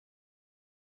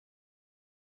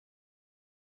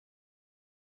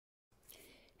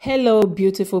Hello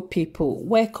beautiful people,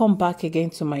 welcome back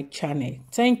again to my channel.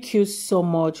 Thank you so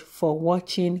much for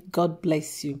watching. God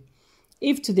bless you.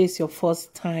 If today is your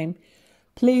first time,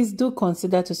 please do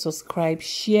consider to subscribe,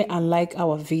 share and like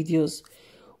our videos.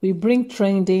 We bring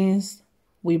trendings,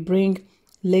 we bring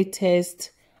latest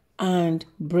and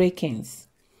breakings.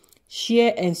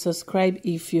 Share and subscribe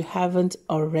if you haven't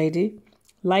already.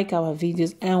 Like our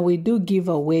videos, and we do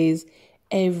giveaways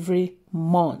every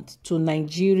month to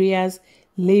Nigerians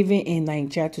living in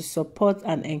Nigeria to support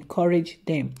and encourage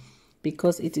them,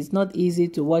 because it is not easy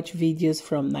to watch videos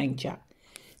from Nigeria.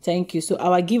 Thank you. So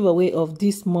our giveaway of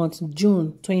this month,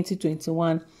 June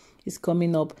 2021, is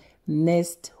coming up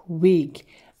next week,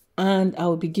 and I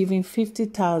will be giving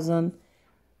 50,000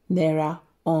 naira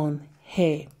on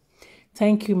hair.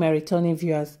 Thank you, my returning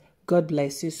viewers. God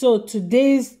bless you. So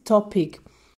today's topic,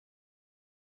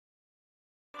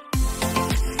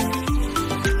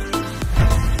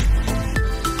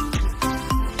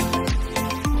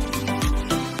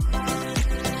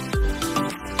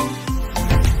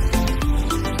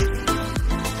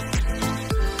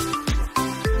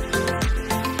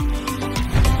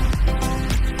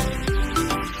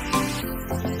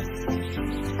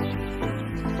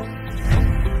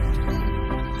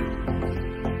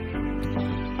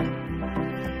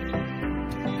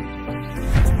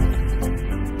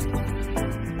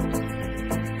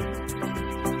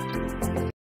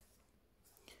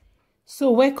 so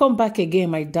welcome back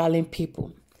again, my darling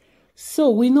people.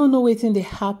 So we no know wetin dey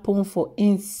happen for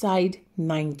inside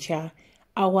Nigeria.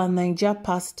 Our Nigeria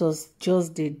pastors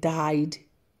just they died,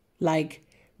 like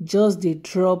just they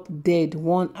drop dead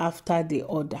one after the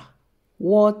other.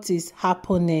 What is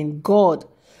happening? God,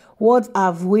 what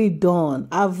have we done?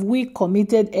 Have we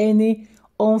committed any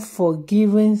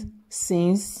unforgiving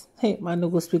sins? Hey, man, no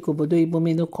go speak obodo Igbo,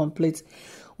 me no complete.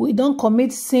 We don't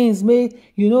commit sins, may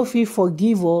you know if you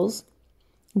forgive us.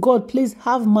 God, please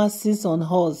have mercy on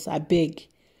us, I beg.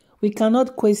 We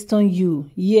cannot question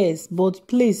you, yes, but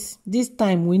please, this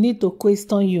time we need to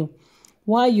question you.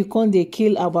 Why you can't they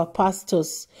kill our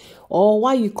pastors? Or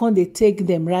why you can't they take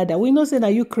them rather? We know say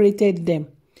that you created them.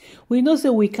 We know say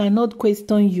we cannot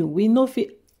question you. We know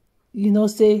you know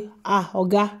say,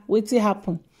 Oga, what's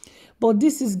happen? But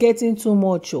this is getting too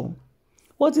much. Oh.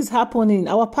 What is happening?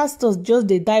 Our pastors just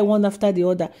they die one after the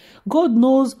other. God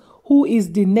knows who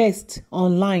is the next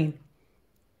online.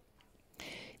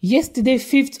 Yesterday,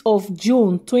 5th of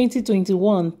June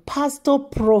 2021, Pastor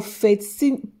Prophet,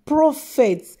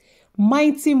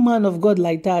 mighty man of God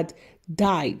like that,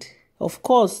 died. Of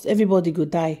course, everybody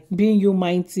could die, being you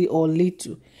mighty or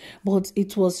little. But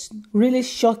it was really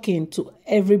shocking to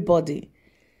everybody,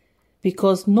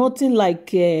 because nothing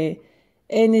like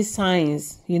any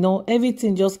signs, you know,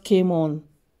 everything just came on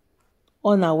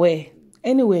unaware.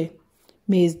 Anyway,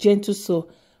 may his gentle soul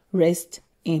rest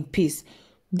in peace.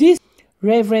 This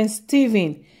Reverend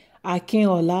Stephen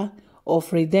Akinola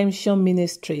of Redemption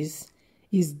Ministries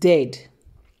is dead.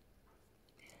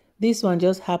 This one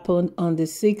just happened on the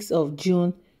 6th of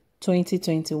June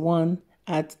 2021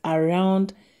 at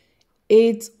around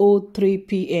 8:03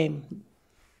 p.m.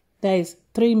 That is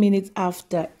 3 minutes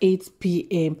after 8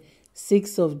 p.m.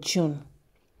 6th of June.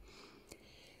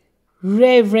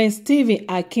 Reverend Stephen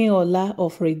Akinola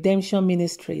of Redemption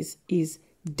Ministries is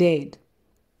dead.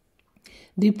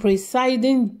 The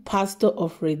presiding pastor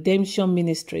of Redemption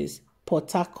Ministries,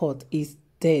 Port Harcourt, is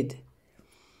dead.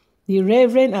 The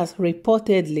Reverend has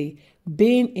reportedly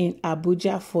been in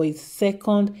Abuja for his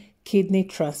second kidney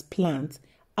transplant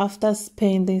after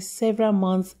spending several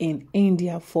months in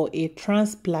India for a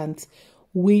transplant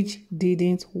which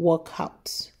didn't work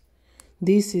out.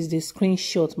 This is the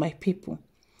screenshot, my people.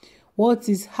 What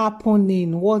is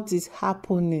happening? What is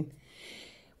happening?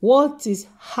 What is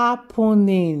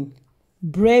happening?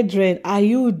 Brethren, are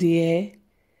you there?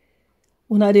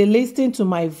 Una dey listen to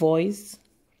my voice?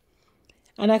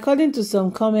 And according to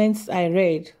some comments I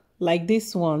read, like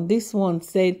this one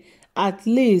said, at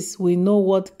least we know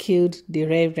what killed the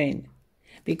Reverend.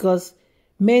 Because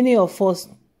many of us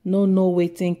no know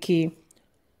wetin kill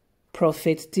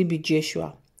Prophet TB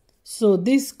Joshua. So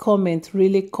this comment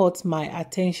really caught my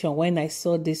attention when I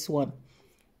saw this one.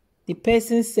 The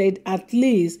person said, at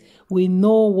least we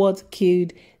know what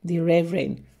killed the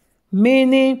Reverend.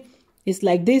 Meaning, it's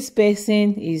like this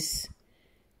person is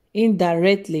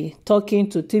indirectly talking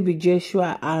to TB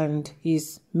Joshua and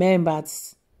his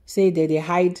members, say that they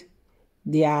hide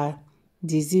their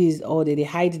disease, or that they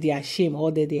hide their shame,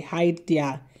 or that they hide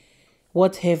their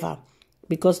whatever.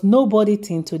 Because nobody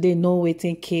till today know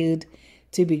wetin killed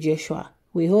TB Joshua.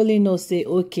 We only know say,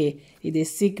 okay, he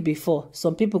is sick before.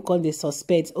 Some people call the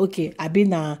suspect, okay, I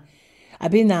been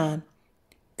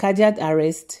cardiac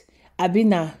arrest, abi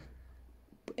na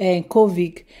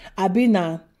COVID, abi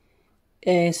na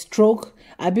stroke,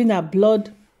 abi na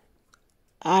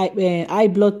high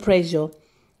blood pressure.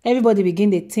 Everybody begin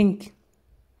to think,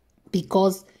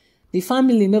 because the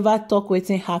family never talk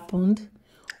wetin happened,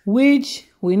 which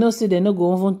we know say they no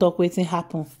go even talk wetin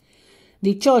happen.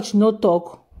 The church no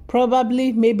talk.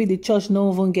 Probably maybe the church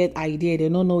no even get idea. They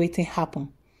no know wetin happen.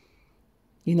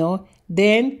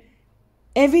 Then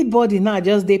everybody now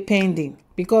just dey pending,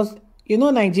 because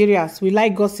Nigerians, we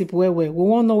like gossip well. We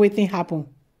won't know wetin happen.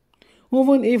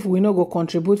 Even if we no go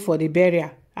contribute for the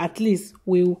burial, at least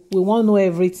we won't know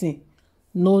everything.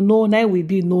 No, now we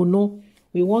be no.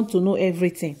 We want to know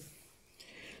everything.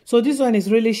 So this one is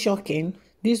really shocking.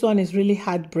 This one is really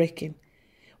heartbreaking.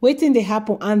 Wetin dey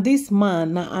happen, and this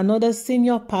man, na another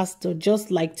senior pastor,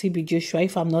 just like TB Joshua,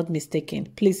 if I'm not mistaken.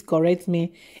 Please correct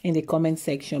me in the comment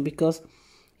section, because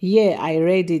I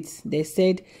read it. They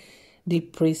said the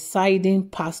presiding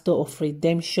pastor of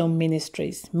Redemption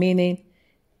Ministries, meaning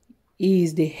he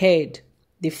is the head,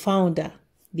 the founder,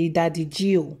 the daddy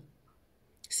Gio.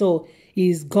 So he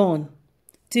is gone.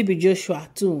 TB Joshua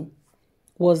too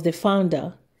was the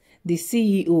founder, the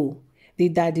CEO, the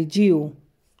daddy Gio.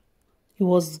 He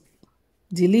was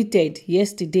deleted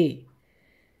yesterday,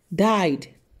 died.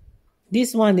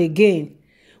 This one again.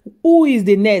 Who is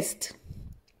the next?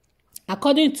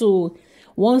 According to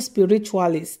one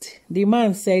spiritualist, the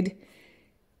man said,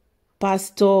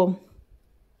 pastor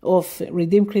of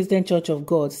Redeemed Christian Church of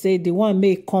God, say the one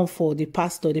may come for the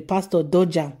pastor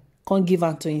dodge am, can't give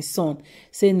am to his son.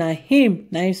 Say na him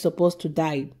supposed to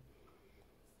die.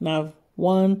 Now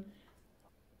one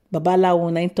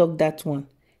babalawo na him talk that one.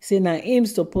 Say na him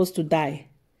supposed to die.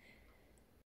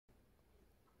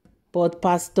 But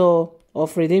pastor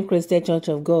of Redeemed Christian Church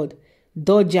of God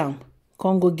dodge am,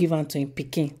 can't go give am to him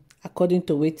pikin. According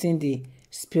to wetin the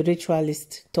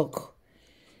spiritualist talk.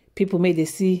 People may they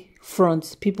see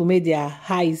front. People may their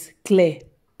eyes clear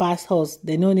past us.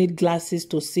 They no need glasses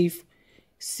to see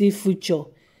future.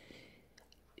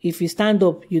 If you stand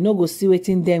up, you no go see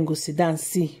wetin them go sit down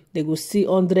see. They go see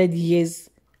 100 years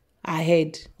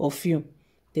ahead of you.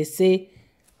 They say,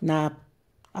 na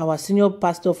our senior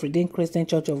pastor of Redeemed Christian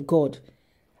Church of God,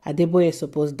 Adeboye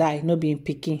suppose die, no be him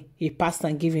pikin. He passed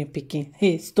and give him pikin.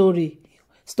 Hey, story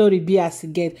be as e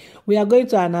get. We are going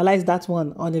to analyze that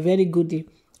one on a very good day.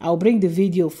 I'll bring the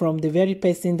video from the very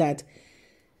person that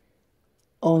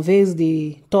unveils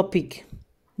the topic.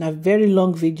 A very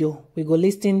long video. We go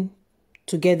listen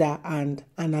together and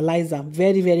analyze them.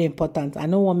 Very, very important. I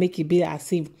don't want to make it be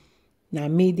as if now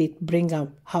me they bring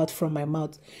them out from my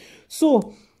mouth.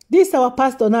 So this our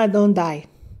pastor now don't die.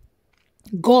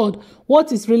 God,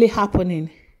 what is really happening?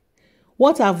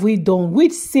 What have we done?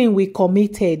 Which sin we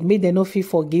committed made them not feel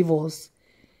forgive us?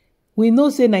 We know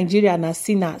say Nigeria are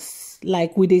sinners.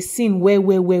 Like with the sin where.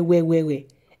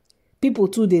 People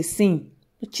too they sin.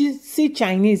 See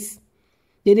Chinese.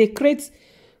 They create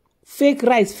fake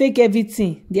rights, fake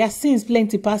everything. Their sins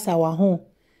plenty pass our home.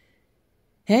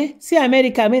 See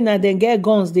America, they get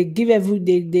guns. They give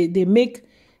they make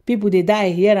people they die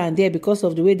here and there because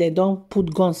of the way they don't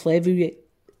put guns for everywhere.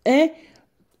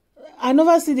 I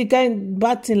never see the kind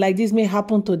bad thing like this may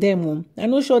happen to them. I'm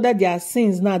not sure that their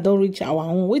sins now don't reach our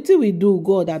home. What do we do,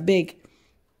 God? I beg.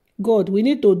 God, we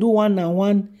need to do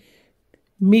one-on-one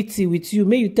meeting with you.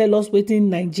 May you tell us what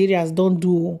Nigerians don't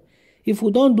do. If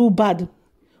we don't do bad,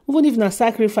 even if na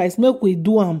sacrifice, make we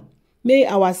do them. May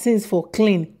our sins for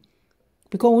clean.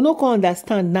 Because we no can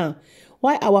understand now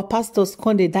why our pastors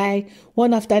can they die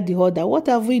one after the other. What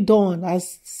have we done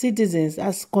as citizens,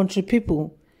 as country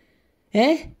people?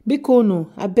 Bikono,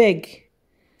 I beg.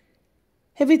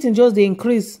 Everything just they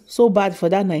increase so bad for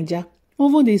that Niger.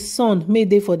 Even the sun made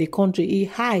day for the country, he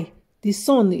high. The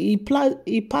sun, he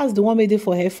passed the one made day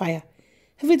for hellfire.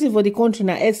 Everything for the country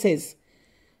na excess.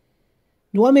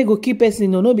 The one may go keep person,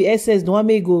 no be excess. The one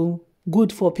may go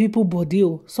good for people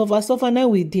body. Suffer now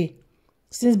we dey.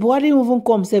 Since Buhari even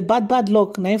come, say bad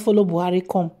luck. Now follow Buhari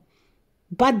come.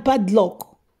 Bad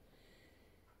luck.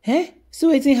 So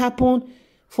wetin happen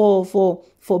for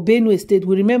Benue State?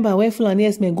 We remember when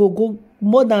Fulani men go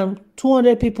more than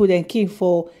 200 people then came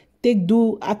for take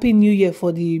do Happy New Year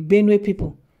for the Benue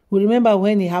people. We remember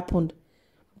when it happened.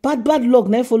 Bad luck.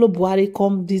 Now follow Buhari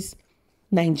come this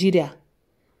Nigeria.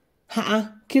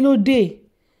 Kilo day.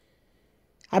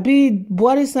 Abi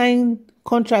Buhari sign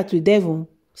contract with devil.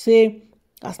 Say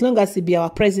as long as he be our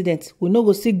president, we no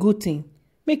go see good thing.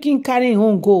 Make him carry him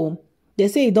own go. They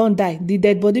say he don't die. The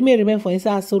dead body may remain for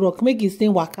inside Aso Rock. Make his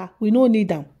thing waka. We no need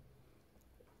them.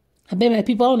 I bet my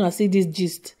people wanna see this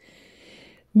gist.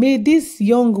 May this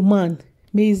young man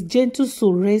May his gentle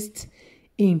soul rest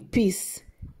in peace.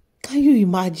 Can you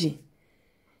imagine?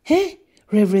 Hey,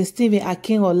 Reverend Stephen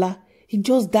Akinola, he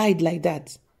just died like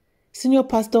that. Senior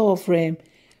pastor of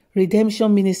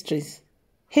Redemption Ministries.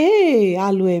 Hey,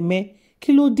 Aloeme,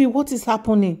 Kilode, what is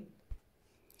happening?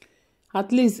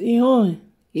 At least his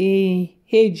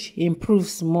age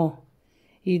improves more.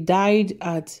 He died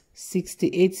at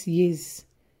 68 years.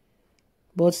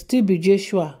 But still be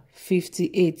Joshua,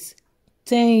 58.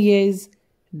 10 years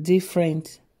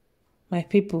different. My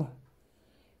people,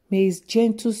 may his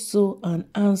gentle soul and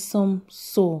handsome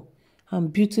soul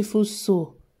and beautiful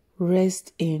soul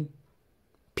rest in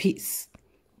peace.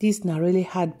 This is not really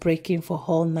heartbreaking for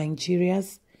all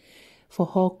Nigerians, for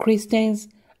all Christians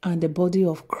and the body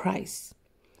of Christ.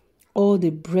 All the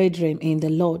brethren in the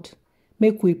Lord.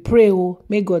 Make we pray, oh,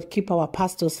 may God keep our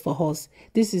pastors for us.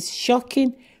 This is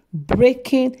shocking,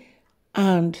 breaking,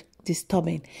 and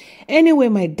disturbing. Anyway,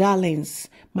 my darlings,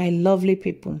 my lovely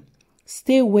people,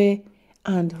 stay away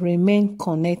and remain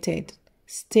connected.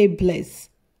 Stay blessed.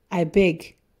 I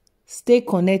beg, stay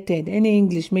connected. Any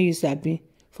English may you sabi.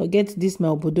 Forget this my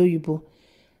obodo yubo.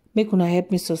 Make una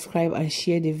help me subscribe and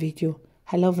share the video.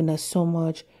 I love una so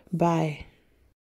much. Bye.